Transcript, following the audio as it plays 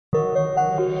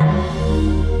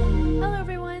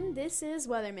this is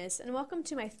Weathermiss, and welcome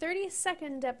to my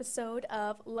 32nd episode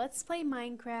of Let's Play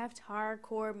Minecraft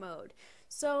Hardcore Mode.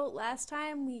 So, last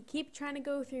time we keep trying to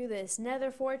go through this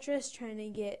nether fortress, trying to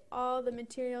get all the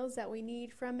materials that we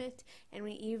need from it, and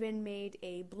we even made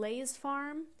a blaze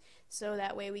farm, so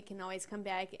that way we can always come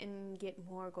back and get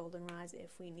more golden rods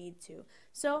if we need to.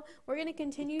 So, we're going to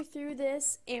continue through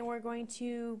this, and we're going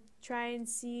to try and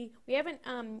see, we haven't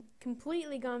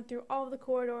completely gone through all of the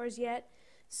corridors yet,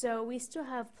 so we still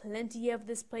have plenty of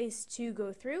this place to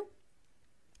go through.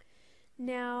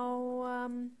 Now,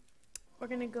 we're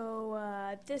going to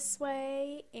go this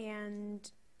way, and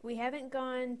we haven't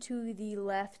gone to the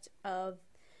left of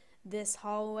this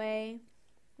hallway.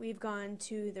 We've gone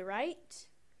to the right,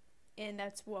 and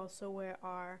that's also where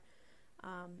our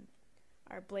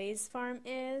blaze farm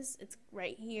is. It's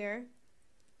right here.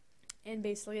 And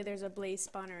basically there's a blaze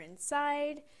spawner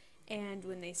inside, and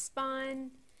when they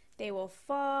spawn, they will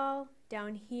fall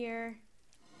down here.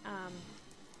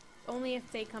 Only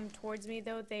if they come towards me,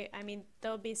 though.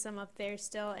 There'll be some up there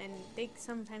still, and they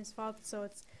sometimes fall, so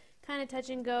it's kind of touch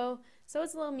and go. So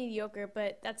it's a little mediocre,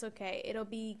 but that's okay. It'll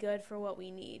be good for what we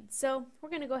need. So we're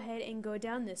going to go ahead and go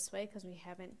down this way, because we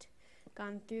haven't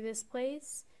gone through this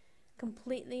place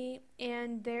completely.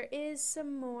 And there is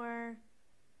some more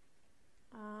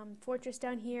fortress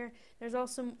down here. There's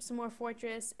also some more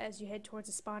fortress as you head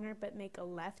towards the spawner, but make a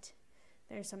left.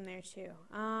 There's some there too.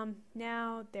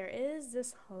 Now there is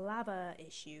this lava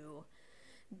issue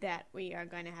that we are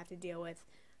going to have to deal with.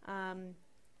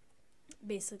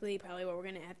 Basically, probably what we're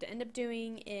going to have to end up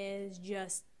doing is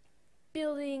just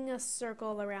building a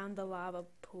circle around the lava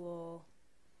pool,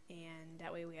 and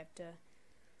that way we have to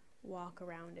walk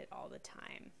around it all the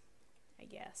time, I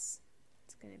guess.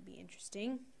 It's going to be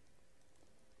interesting.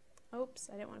 Oops,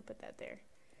 I didn't want to put that there.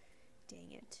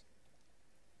 Dang it.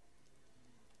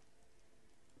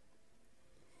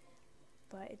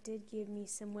 But it did give me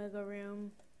some wiggle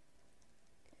room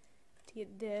to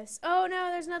get this. Oh no,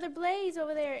 there's another blaze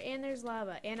over there, and there's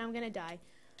lava, and I'm gonna die.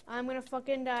 I'm gonna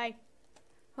fucking die.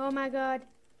 Oh my god.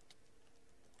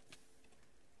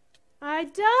 I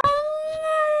died!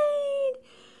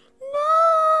 No!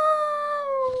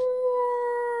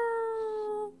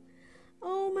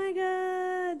 Oh my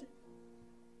god.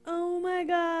 Oh my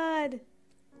god.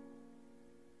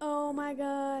 Oh my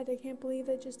god, I can't believe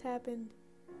that just happened.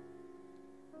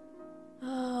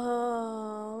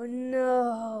 Oh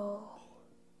no.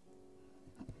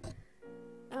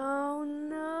 Oh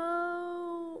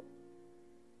no.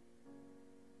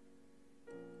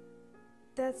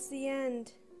 That's the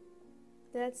end.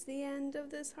 That's the end of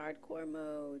this hardcore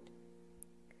mode.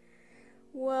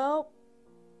 Well,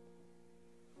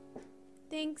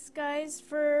 thanks guys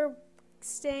for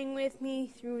staying with me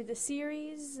through the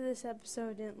series. This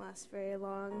episode didn't last very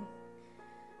long,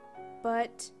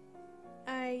 but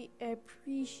I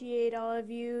appreciate all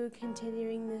of you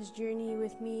continuing this journey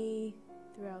with me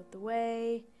throughout the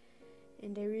way,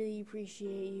 and I really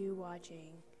appreciate you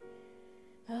watching.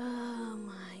 Oh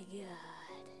my god.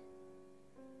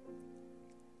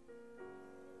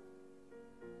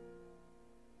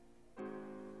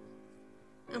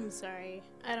 I'm sorry,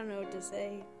 I don't know what to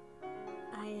say.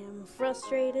 I am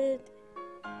frustrated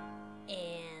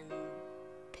and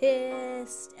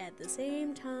pissed at the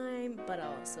same time, but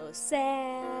also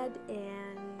sad,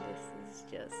 and this is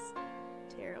just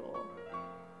terrible.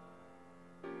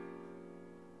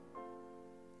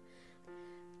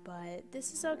 But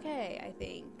this is okay, I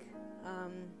think.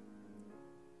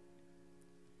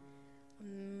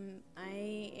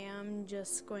 I am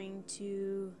just going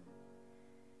to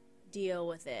deal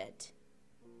with it,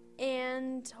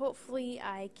 and hopefully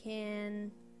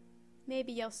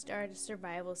maybe I'll start a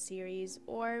survival series,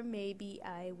 or maybe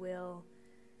I will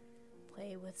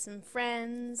play with some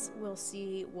friends. We'll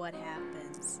see what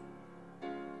happens.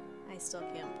 I still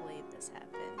can't believe this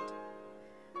happened.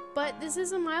 But this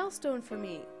is a milestone for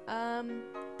me.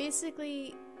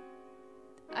 Basically,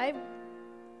 I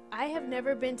have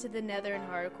never been to the nether in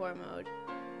hardcore mode.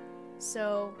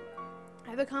 So,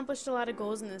 I've accomplished a lot of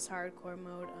goals in this hardcore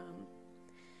mode.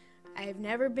 I've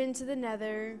never been to the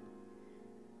nether.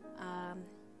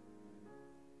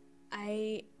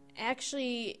 I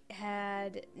actually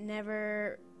had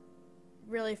never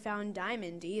really found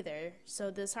diamond either.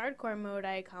 So this hardcore mode,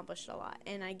 I accomplished a lot.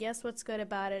 And I guess what's good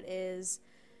about it is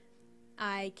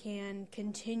I can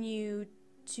continue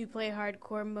to play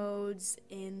hardcore modes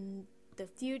in the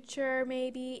future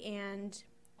maybe, and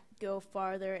go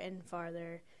farther and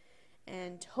farther.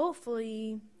 And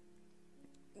hopefully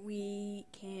we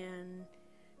can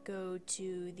go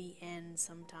to the end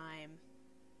sometime.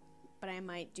 But I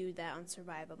might do that on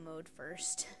survival mode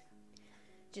first.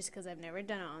 just because I've never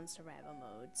done it on survival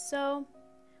mode. So,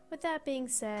 with that being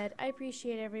said, I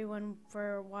appreciate everyone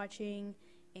for watching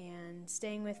and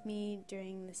staying with me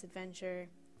during this adventure.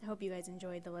 I hope you guys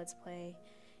enjoyed the Let's Play,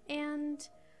 and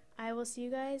I will see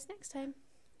you guys next time.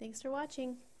 Thanks for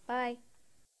watching. Bye.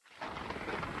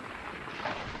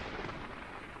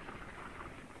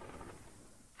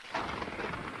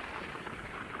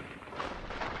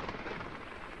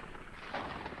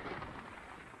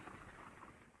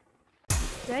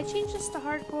 Did I change this to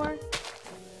hardcore?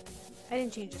 I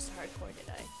didn't change this to hardcore, did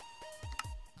I?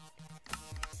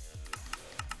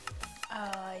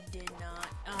 Oh, I did not.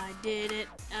 I did it.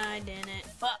 I didn't.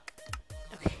 Fuck.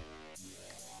 Okay.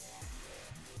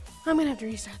 I'm gonna have to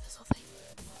restart this whole thing.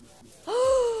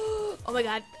 Oh my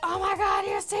god. Oh my god,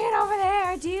 you see it over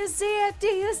there? Do you see it? Do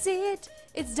you see it?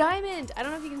 It's diamond. I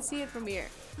don't know if you can see it from here.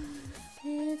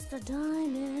 It's the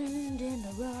diamond in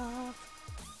the rough.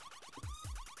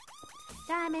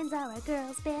 Diamonds are a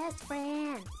girl's best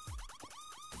friend.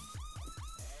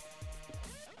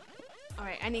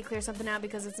 Alright, I need to clear something out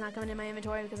because it's not coming in my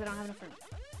inventory because I don't have enough room.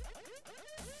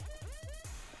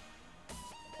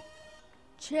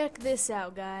 Check this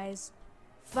out, guys.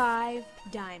 5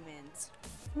 diamonds.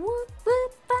 Whoop,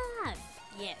 whoop, 5.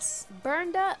 Yes,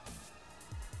 burned up.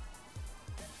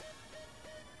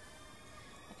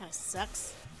 That kind of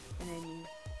sucks. And then you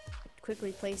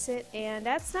quickly place it, and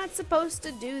that's not supposed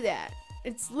to do that.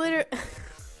 It's literally...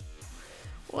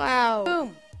 Wow.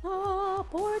 Boom. Oh,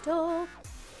 portal.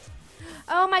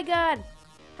 Oh my god.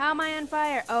 How am I on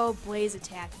fire? Oh, Blaze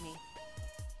attacked me.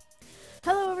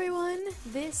 Hello, everyone.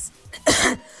 This...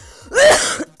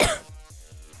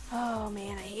 Oh,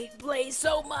 man, I hate Blaze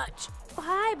so much. Oh,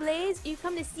 hi, Blaze. You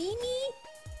come to see me?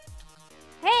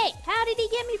 Hey, how did he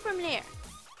get me from there?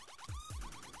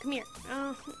 Come here.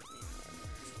 Oh.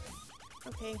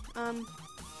 Okay,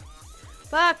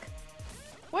 Fuck.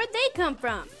 Where'd they come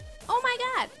from? Oh my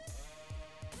god.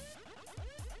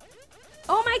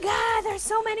 Oh my god, there's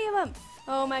so many of them.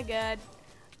 Oh my god.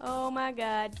 Oh my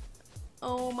god.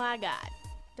 Oh my god.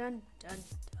 Dun, dun,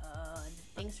 dun.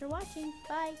 Thanks for watching.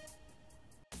 Bye.